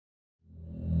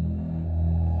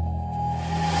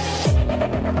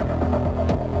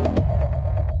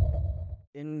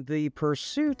In the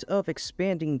pursuit of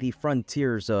expanding the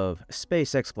frontiers of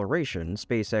space exploration,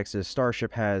 SpaceX's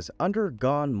Starship has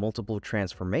undergone multiple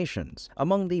transformations.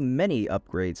 Among the many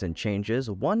upgrades and changes,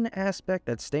 one aspect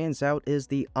that stands out is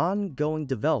the ongoing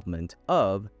development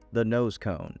of the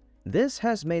Nosecone. This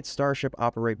has made Starship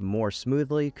operate more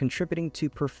smoothly, contributing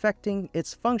to perfecting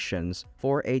its functions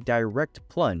for a direct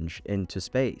plunge into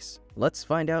space. Let's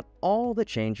find out all the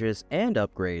changes and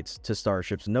upgrades to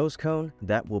Starship's Nosecone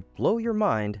that will blow your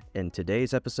mind in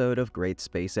today's episode of Great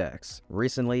SpaceX.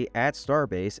 Recently at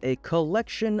Starbase, a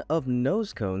collection of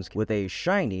Nosecones with a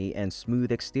shiny and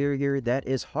smooth exterior that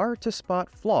is hard to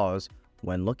spot flaws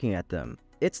when looking at them.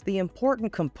 It's the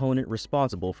important component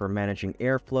responsible for managing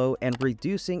airflow and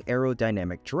reducing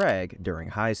aerodynamic drag during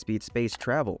high-speed space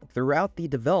travel. Throughout the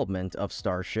development of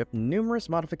Starship, numerous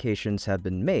modifications have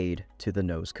been made to the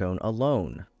Nosecone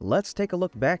alone. Let's take a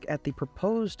look back at the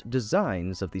proposed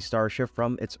designs of the Starship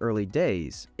from its early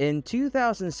days. In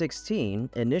 2016,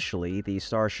 initially, the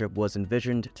Starship was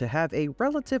envisioned to have a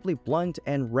relatively blunt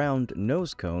and round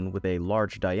Nosecone with a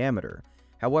large diameter.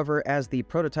 However, as the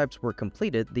prototypes were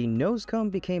completed, the Nosecone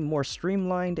became more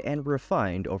streamlined and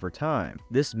refined over time.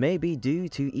 This may be due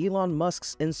to Elon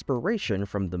Musk's inspiration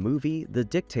from the movie The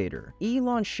Dictator.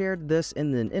 Elon shared this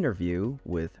in an interview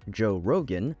with Joe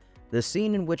Rogan, the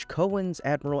scene in which Cohen's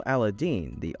Admiral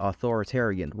Aladdin, the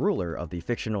authoritarian ruler of the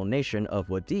fictional nation of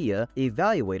Wadia,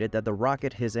 evaluated that the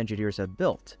rocket his engineers had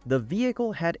built. The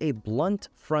vehicle had a blunt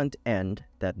front end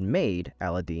that made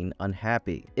Aladdin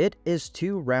unhappy. "It is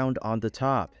too round on the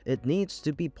top. It needs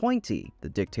to be pointy," the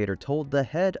dictator told the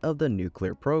head of the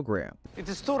nuclear program. It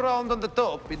is too round on the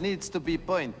top, it needs to be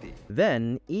pointy.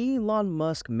 Then, Elon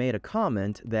Musk made a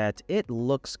comment that it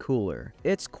looks cooler.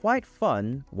 It's quite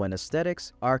fun when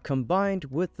aesthetics are combined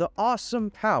with the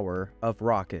awesome power of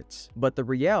rockets. But the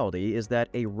reality is that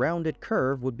a rounded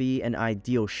curve would be an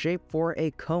ideal shape for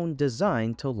a cone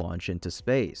designed to launch into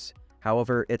space.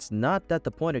 However, it's not that the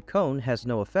pointed cone has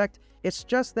no effect, it's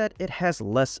just that it has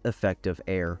less effective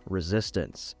air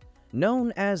resistance.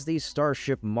 Known as the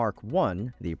Starship Mark I,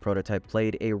 the prototype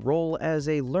played a role as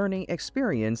a learning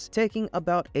experience, taking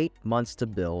about 8 months to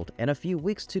build and a few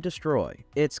weeks to destroy.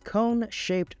 Its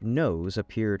cone-shaped nose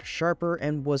appeared sharper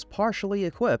and was partially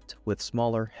equipped with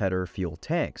smaller header fuel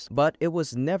tanks, but it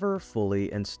was never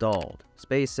fully installed.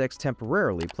 SpaceX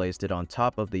temporarily placed it on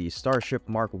top of the Starship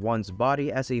Mark I's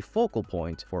body as a focal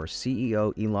point for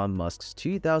CEO Elon Musk's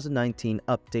 2019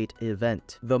 update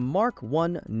event. The Mark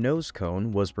I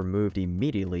Nosecone was removed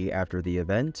immediately after the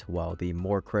event, while the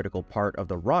more critical part of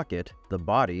the rocket, the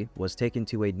body, was taken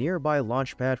to a nearby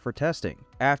launch pad for testing.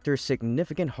 After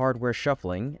significant hardware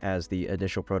shuffling, as the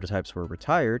initial prototypes were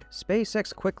retired,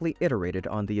 SpaceX quickly iterated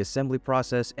on the assembly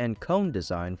process and cone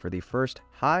design for the first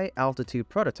high-altitude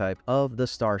prototype of the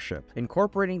Starship,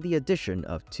 incorporating the addition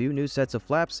of 2 new sets of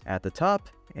flaps at the top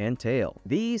and tail.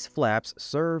 These flaps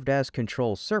served as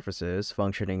control surfaces,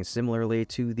 functioning similarly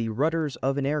to the rudders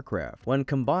of an aircraft. When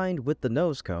combined with the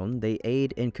Nosecone, they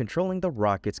aid in controlling the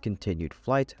rocket's continued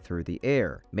flight through the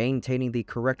air, maintaining the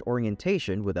correct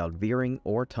orientation without veering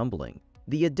or tumbling.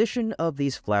 The addition of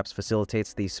these flaps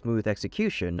facilitates the smooth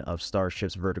execution of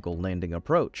Starship's vertical landing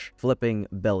approach, flipping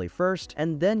belly first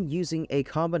and then using a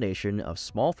combination of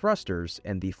small thrusters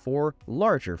and the 4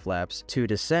 larger flaps to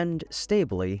descend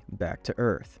stably back to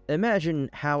Earth. Imagine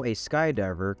how a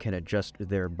skydiver can adjust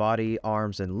their body,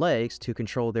 arms, and legs to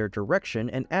control their direction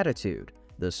and attitude.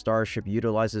 The Starship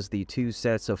utilizes the 2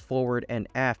 sets of forward and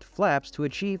aft flaps to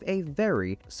achieve a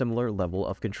very similar level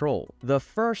of control. The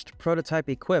first prototype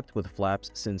equipped with flaps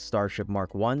since Starship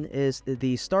Mark I is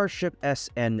the Starship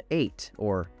SN8,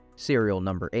 or serial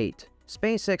number 8.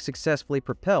 SpaceX successfully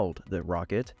propelled the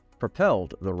rocket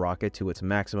to its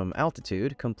maximum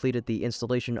altitude, completed the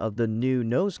installation of the new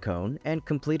Nosecone, and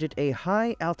completed a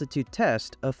high-altitude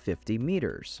test of 50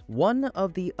 meters. One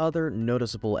of the other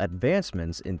noticeable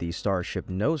advancements in the Starship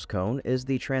Nosecone is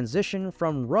the transition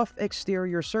from rough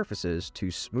exterior surfaces to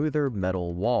smoother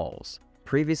metal walls.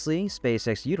 Previously,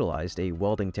 SpaceX utilized a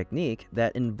welding technique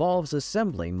that involves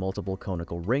assembling multiple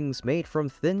conical rings made from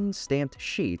thin stamped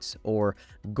sheets or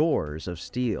gores of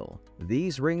steel.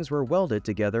 These rings were welded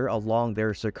together along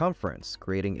their circumference,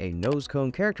 creating a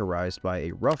Nosecone characterized by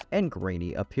a rough and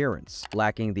grainy appearance,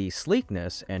 lacking the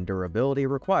sleekness and durability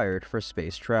required for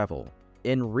space travel.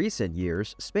 In recent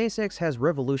years, SpaceX has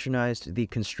revolutionized the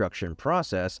construction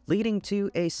process, leading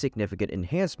to a significant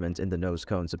enhancement in the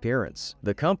nosecone's appearance.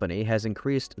 The company has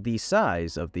increased the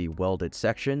size of the welded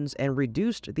sections and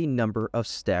reduced the number of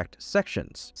stacked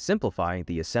sections, simplifying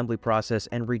the assembly process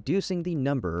and reducing the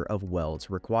number of welds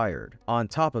required. On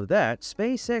top of that,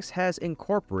 SpaceX has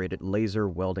incorporated laser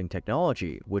welding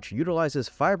technology, which utilizes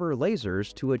fiber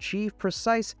lasers to achieve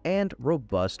precise and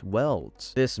robust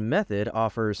welds. This method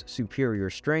offers superior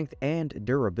strength and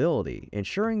durability,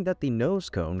 ensuring that the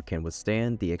nosecone can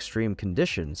withstand the extreme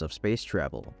conditions of space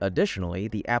travel. Additionally,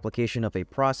 the application of a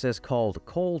process called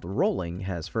cold rolling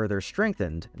has further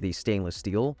strengthened the stainless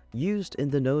steel used in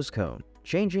the nosecone,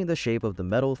 changing the shape of the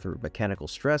metal through mechanical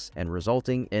stress and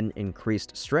resulting in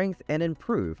increased strength and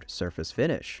improved surface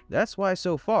finish. That's why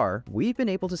so far, we've been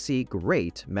able to see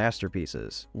great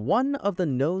masterpieces. One of the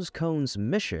nosecone's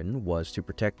mission was to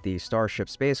protect the Starship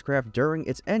spacecraft during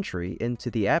its entry into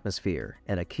the atmosphere,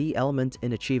 and a key element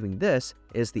in achieving this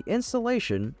is the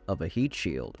installation of a heat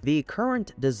shield. The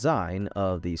current design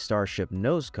of the Starship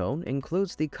Nosecone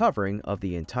includes the covering of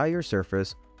the entire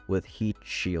surface with heat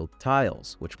shield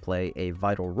tiles, which play a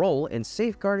vital role in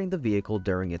safeguarding the vehicle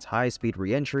during its high-speed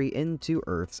re-entry into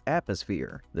Earth's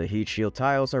atmosphere. The heat shield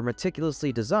tiles are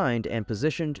meticulously designed and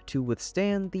positioned to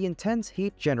withstand the intense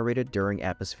heat generated during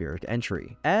atmospheric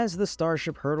entry. As the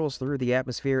Starship hurtles through the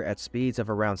atmosphere at speeds of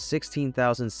around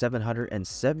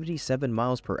 16,777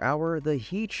 miles per hour, the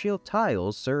heat shield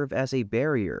tiles serve as a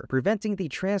barrier, preventing the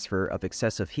transfer of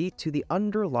excessive heat to the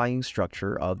underlying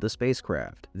structure of the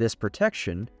spacecraft. This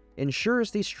protection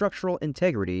ensures the structural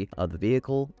integrity of the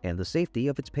vehicle and the safety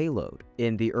of its payload.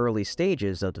 In the early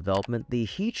stages of development, the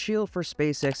heat shield for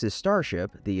SpaceX's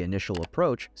Starship, the initial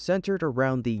approach, centered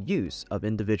around the use of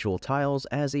individual tiles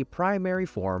as a primary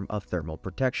form of thermal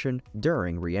protection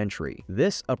during re-entry.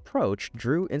 This approach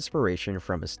drew inspiration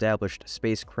from established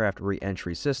spacecraft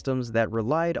re-entry systems that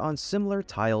relied on similar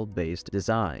tile-based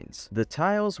designs. The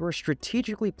tiles were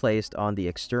strategically placed on the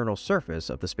external surface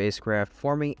of the spacecraft,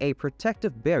 forming a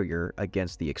protective barrier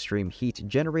against the extreme heat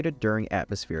generated during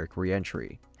atmospheric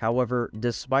re-entry. However,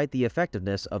 despite the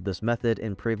effectiveness of this method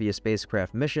in previous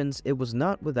spacecraft missions, it was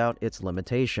not without its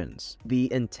limitations.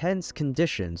 The intense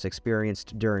conditions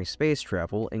experienced during space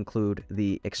travel include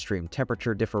the extreme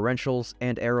temperature differentials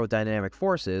and aerodynamic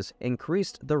forces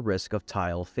increased the risk of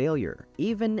tile failure.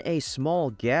 Even a small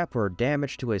gap or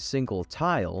damage to a single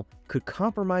tile could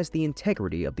compromise the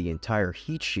integrity of the entire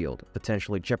heat shield,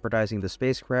 potentially jeopardizing the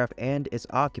spacecraft and its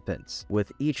occupants.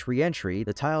 With each re-entry,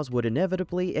 the tiles would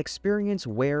inevitably experience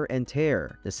wear and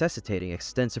tear, necessitating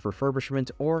extensive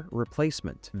refurbishment or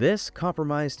replacement. This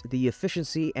compromised the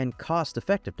efficiency and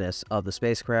cost-effectiveness of the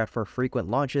spacecraft for frequent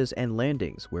launches and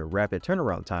landings, where rapid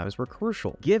turnaround times were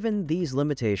crucial. Given these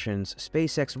limitations,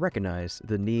 SpaceX recognized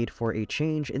the need for a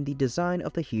change in the design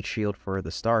of the heat shield for the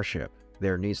Starship.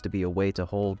 There needs to be a way to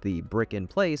hold the brick in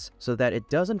place so that it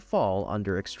doesn't fall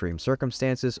under extreme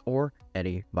circumstances or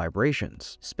any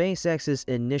vibrations. SpaceX's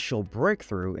initial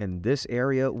breakthrough in this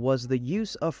area was the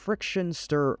use of friction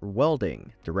stir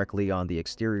welding directly on the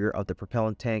exterior of the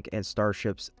propellant tank and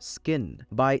Starship's skin.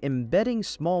 By embedding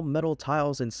small metal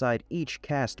tiles inside each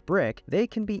cast brick, they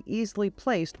can be easily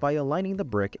placed by aligning the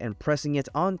brick and pressing it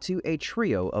onto a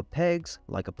trio of pegs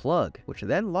like a plug, which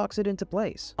then locks it into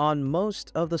place. On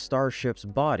most of the Starship's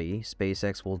body,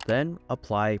 SpaceX will then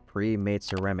apply pre-made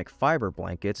ceramic fiber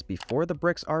blankets before the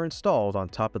bricks are installed on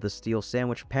top of the steel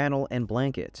sandwich panel and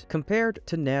blanket. Compared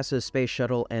to NASA's Space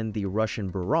Shuttle and the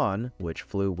Russian Buran, which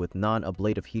flew with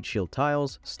non-ablative heat shield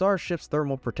tiles, Starship's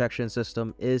thermal protection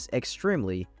system is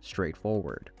extremely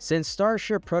straightforward. Since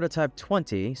Starship Prototype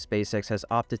 20, SpaceX has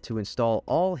opted to install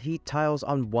all heat tiles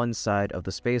on one side of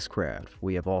the spacecraft.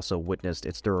 We have also witnessed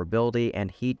its durability and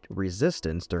heat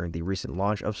resistance during the recent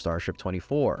launch of Starship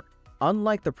 24.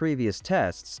 Unlike the previous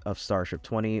tests of Starship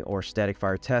 20 or static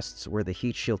fire tests where the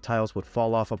heat shield tiles would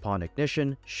fall off upon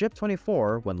ignition, Ship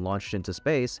 24, when launched into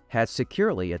space, had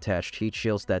securely attached heat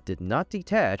shields that did not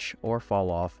detach or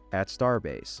fall off at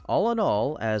Starbase. All in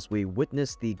all, as we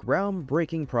witness the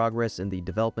groundbreaking progress in the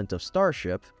development of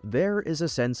Starship, there is a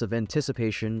sense of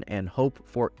anticipation and hope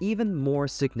for even more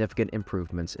significant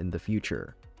improvements in the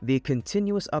future. The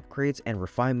continuous upgrades and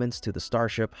refinements to the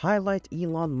Starship highlight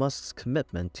Elon Musk's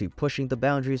commitment to pushing the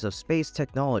boundaries of space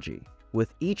technology.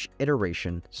 With each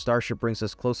iteration, Starship brings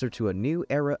us closer to a new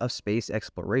era of space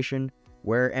exploration,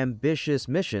 where ambitious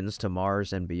missions to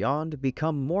Mars and beyond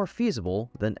become more feasible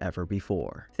than ever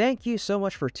before. Thank you so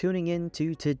much for tuning in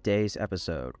to today's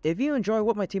episode. If you enjoy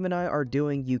what my team and I are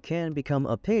doing, you can become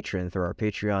a patron through our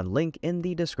Patreon link in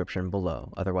the description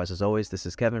below. Otherwise, as always, this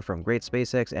is Kevin from Great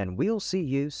SpaceX, and we'll see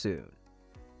you soon.